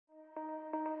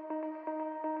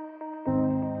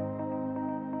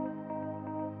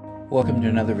Welcome to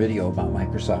another video about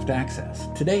Microsoft Access.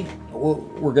 Today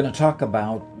we're going to talk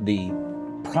about the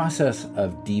process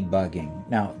of debugging.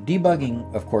 Now,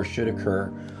 debugging, of course, should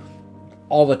occur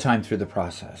all the time through the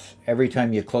process. Every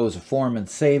time you close a form and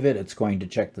save it, it's going to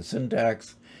check the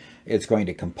syntax, it's going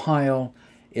to compile,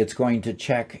 it's going to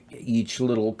check each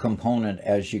little component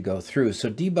as you go through. So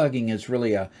debugging is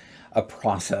really a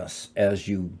process as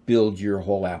you build your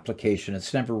whole application.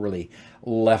 It's never really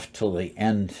left till the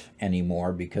end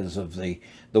anymore because of the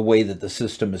way that the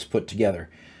system is put together.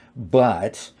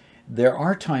 But there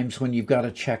are times when you've got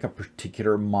to check a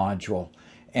particular module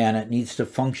and it needs to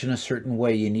function a certain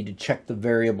way. You need to check the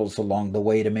variables along the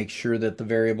way to make sure that the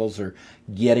variables are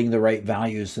getting the right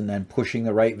values and then pushing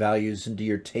the right values into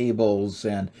your tables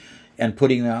and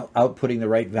outputting the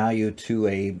right value to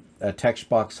a text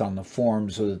box on the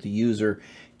form so that the user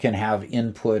can have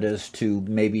input as to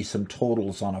maybe some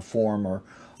totals on a form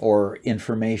or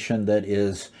information that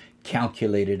is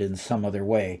calculated in some other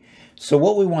way. So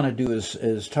what we want to do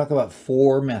is talk about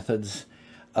 4 methods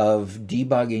of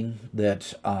debugging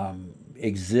that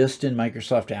exist in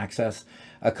Microsoft Access.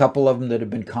 A couple of them that have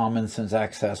been common since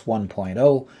Access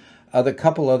 1.0. A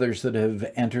couple others that have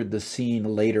entered the scene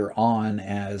later on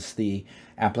as the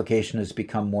application has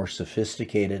become more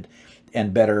sophisticated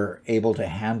and better able to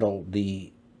handle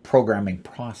the programming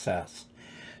process.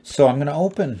 So I'm going to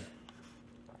open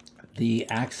the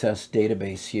Access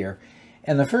database here.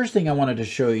 And the first thing I wanted to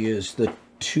show you is the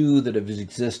 2 that have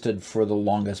existed for the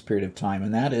longest period of time.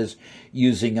 And that is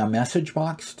using a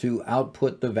MsgBox to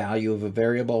output the value of a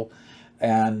variable,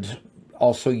 and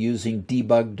also using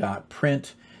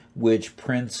Debug.print, which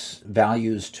prints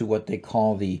values to what they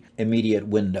call the immediate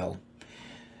window.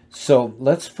 So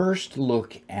let's first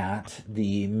look at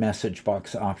the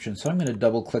MsgBox option. So I'm going to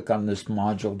double click on this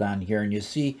module down here, and you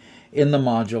see in the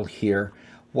module here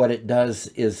what it does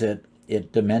is it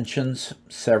dimensions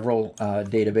several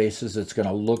databases. It's going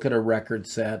to look at a record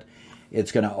set,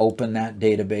 it's going to open that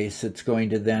database, it's going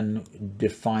to then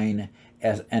define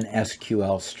as an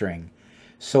SQL string.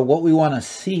 So what we want to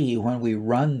see when we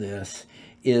run this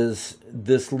is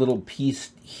this little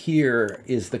piece here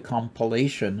is the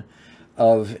compilation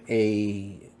of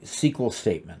a SQL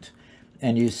statement.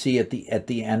 And you see at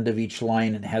the end of each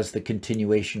line, it has the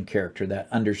continuation character, that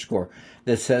underscore,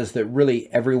 that says that really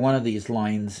every one of these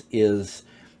lines is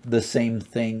the same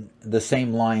thing, the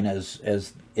same line as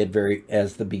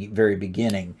the very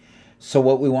beginning. So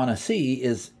what we want to see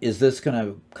is this going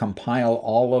to compile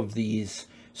all of these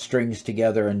strings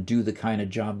together and do the kind of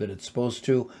job that it's supposed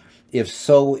to? If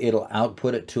so, it'll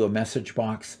output it to a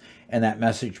MsgBox, and that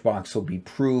MsgBox will be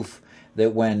proof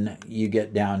that when you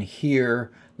get down here,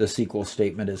 the SQL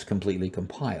statement is completely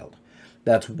compiled.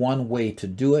 That's one way to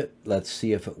do it. Let's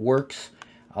see if it works.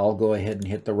 I'll go ahead and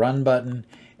hit the run button,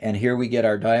 and here we get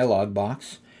our dialog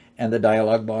box, and the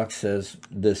dialog box says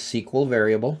the SQL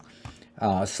variable,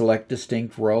 select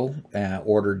distinct row,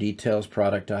 order details,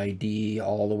 product ID,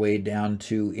 all the way down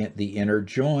to the inner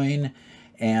join.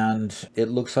 And it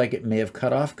looks like it may have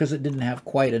cut off because it didn't have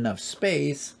quite enough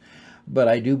space, but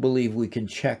I do believe we can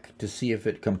check to see if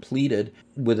it completed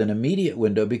with an immediate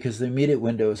window, because the immediate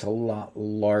window is a lot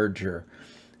larger.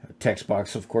 Text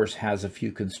box, of course, has a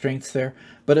few constraints there,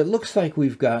 but it looks like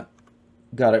we've got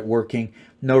it working.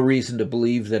 No reason to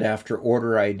believe that after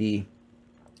order ID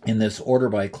in this order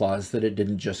by clause that it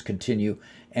didn't just continue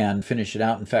and finish it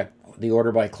out. In fact, the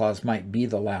order by clause might be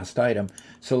the last item.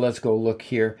 So let's go look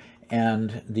here.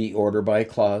 And the order by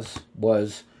clause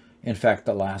was, in fact,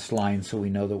 the last line, so we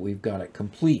know that we've got it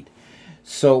complete.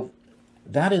 So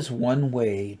that is one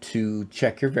way to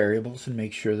check your variables and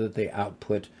make sure that they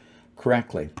output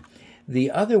correctly.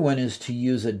 The other one is to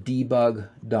use a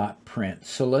Debug.print.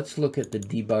 So let's look at the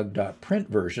Debug.print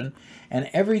version, and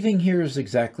everything here is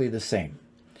exactly the same,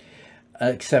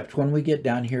 except when we get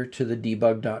down here to the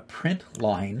Debug.print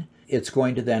line, it's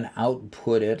going to then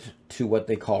output it to what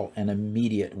they call an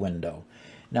immediate window.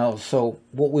 Now, so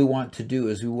what we want to do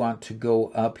is we want to go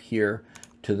up here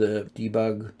to the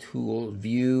debug tool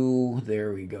view.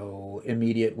 There we go,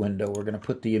 immediate window. We're going to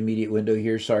put the immediate window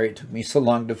here. Sorry, it took me so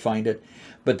long to find it.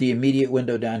 But the immediate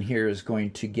window down here is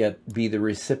going to be the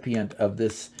recipient of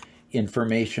this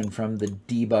information from the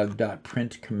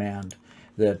Debug.print command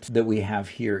that we have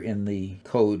here in the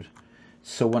code.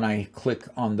 So when I click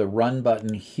on the run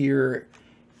button here,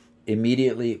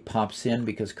 immediately it pops in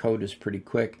because code is pretty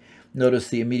quick. Notice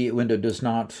the immediate window does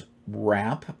not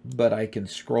wrap, but I can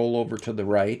scroll over to the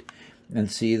right and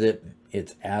see that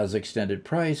it's as extended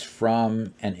price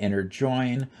from an inner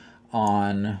join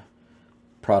on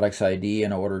products ID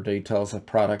and order details of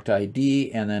product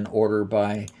ID, and then order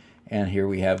by, and here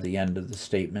we have the end of the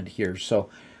statement here.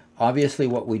 So obviously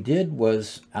what we did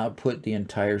was output the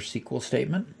entire SQL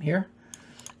statement here,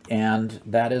 and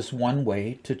that is one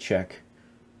way to check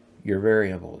your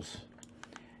variables.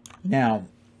 Now,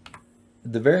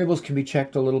 the variables can be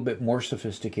checked a little bit more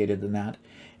sophisticated than that.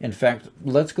 In fact,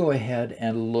 let's go ahead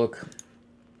and look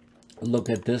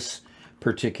at this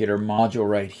particular module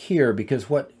right here, because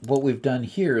what we've done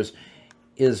here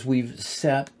is we've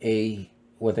set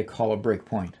what they call a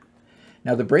breakpoint.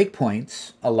 Now, the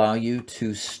breakpoints allow you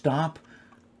to stop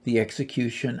the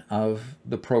execution of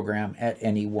the program at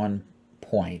any one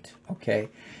point, okay?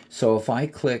 So if I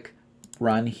click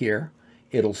run here,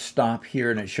 it'll stop here,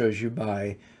 and it shows you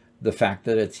by the fact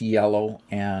that it's yellow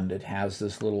and it has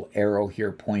this little arrow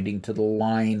here pointing to the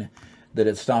line that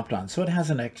it stopped on. So it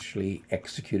hasn't actually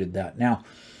executed that. Now,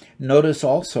 notice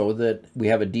also that we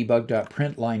have a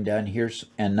Debug.print line down here,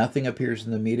 and nothing appears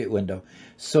in the immediate window.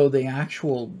 So the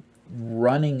actual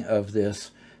running of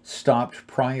this stopped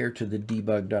prior to the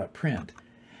Debug.print.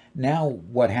 Now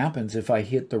what happens if I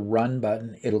hit the run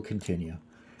button? It'll continue.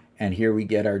 And here we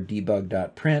get our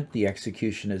Debug.print. The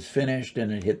execution is finished,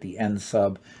 and it hit the end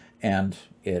sub, and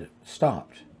it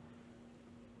stopped.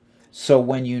 So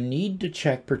when you need to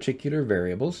check particular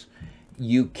variables,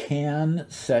 you can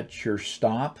set your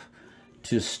stop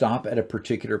to stop at a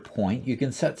particular point. You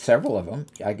can set several of them.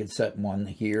 I could set one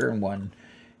here and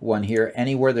one here.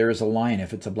 Anywhere there is a line,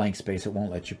 if it's a blank space, it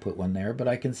won't let you put one there, but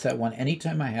I can set one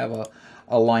anytime I have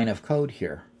a line of code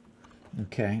here.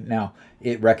 Okay, now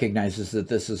it recognizes that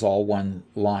this is all one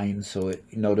line, so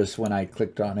notice when I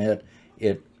clicked on it,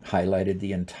 it highlighted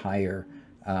the entire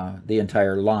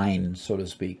line, so to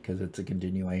speak, because it's a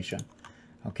continuation.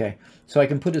 Okay, so I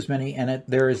can put as many, and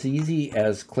they're as easy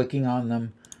as clicking on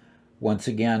them once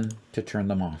again to turn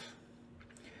them off.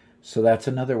 So that's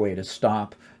another way to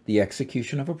stop the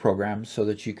execution of a program so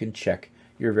that you can check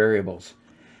your variables.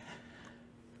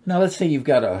 Now let's say you've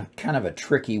got a kind of a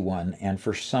tricky one, and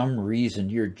for some reason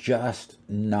you're just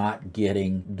not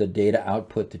getting the data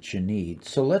output that you need.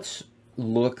 So let's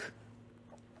look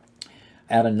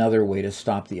at another way to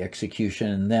stop the execution,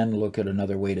 and then look at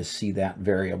another way to see that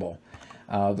variable.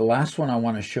 The last one I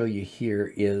want to show you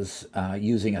here is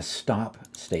using a stop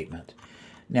statement.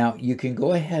 Now you can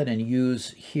go ahead and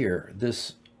use here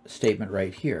this statement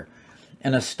right here.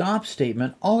 And a stop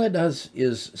statement, all it does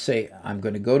is say, I'm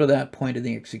going to go to that point in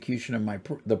the execution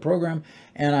of the program,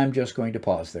 and I'm just going to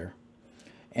pause there.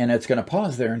 And it's going to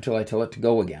pause there until I tell it to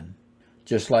go again,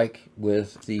 just like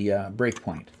with the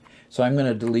breakpoint. So I'm going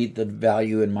to delete the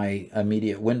value in my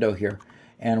immediate window here.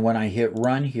 And when I hit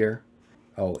run here,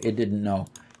 oh, it didn't know.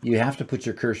 You have to put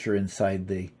your cursor inside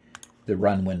the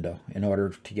run window in order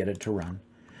to get it to run.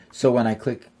 So when I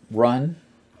click run,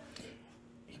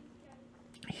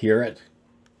 here it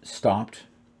stopped,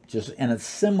 and it's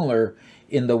similar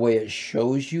in the way it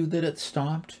shows you that it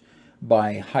stopped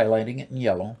by highlighting it in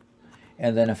yellow.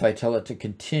 And then if I tell it to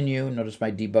continue, notice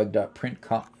my Debug.print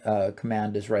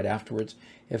command is right afterwards.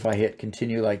 If I hit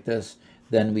continue like this,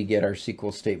 then we get our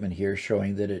SQL statement here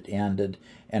showing that it ended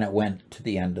and it went to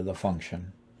the end of the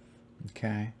function.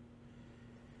 Okay.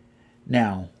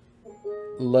 Now,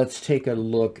 let's take a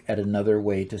look at another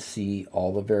way to see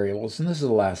all the variables. And this is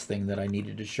the last thing that I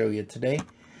needed to show you today.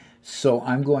 So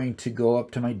I'm going to go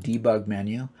up to my debug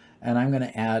menu, and I'm going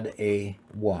to add a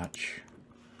watch.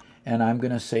 And I'm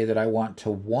going to say that I want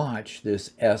to watch this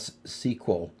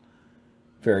SQL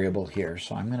variable here.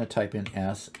 So I'm going to type in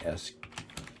SQL,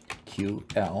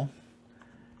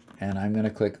 and I'm going to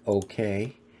click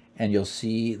OK. And you'll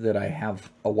see that I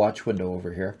have a watch window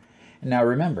over here. And now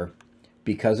remember,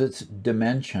 because it's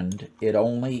dimensioned, it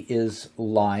only is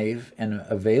live and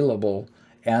available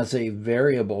as a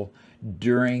variable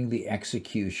during the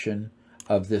execution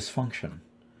of this function.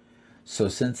 So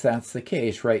since that's the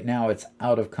case, right now it's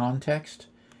out of context,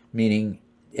 meaning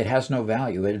it has no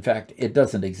value. In fact, it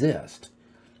doesn't exist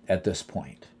at this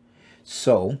point.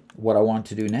 So what I want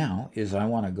to do now is I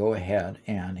want to go ahead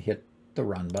and hit the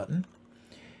run button.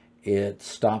 It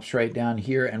stops right down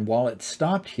here, and while it's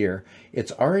stopped here,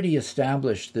 it's already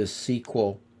established this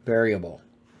SQL variable.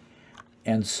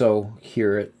 And so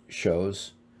here it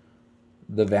shows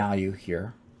the value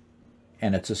here,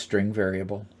 and it's a string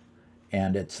variable,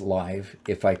 and it's live.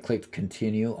 If I click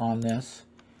continue on this,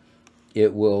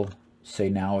 it will say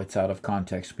now it's out of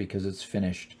context because it's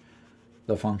finished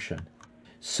the function.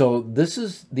 So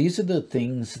these are the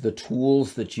things, the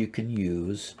tools that you can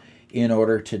use in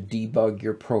order to debug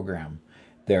your program.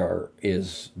 There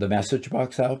is the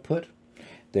MsgBox output.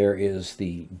 There is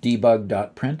the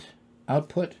Debug.print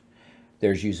output.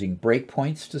 There's using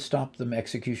breakpoints to stop the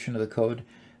execution of the code.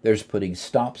 There's putting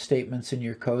stop statements in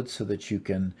your code so that you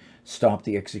can stop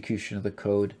the execution of the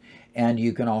code. And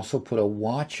you can also put a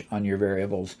watch on your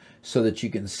variables so that you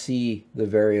can see the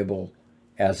variable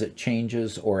as it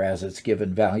changes or as it's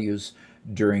given values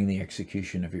during the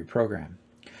execution of your program.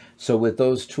 So with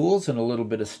those tools and a little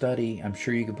bit of study, I'm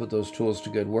sure you can put those tools to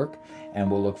good work, and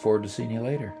we'll look forward to seeing you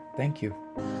later. Thank you.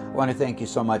 I want to thank you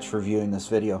so much for viewing this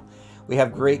video. We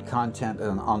have great content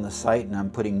on the site, and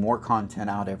I'm putting more content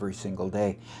out every single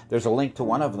day. There's a link to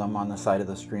one of them on the side of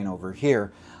the screen over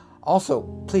here. Also,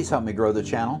 please help me grow the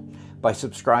channel by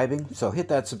subscribing. So hit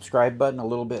that subscribe button a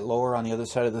little bit lower on the other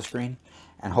side of the screen,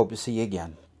 and hope to see you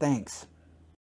again. Thanks.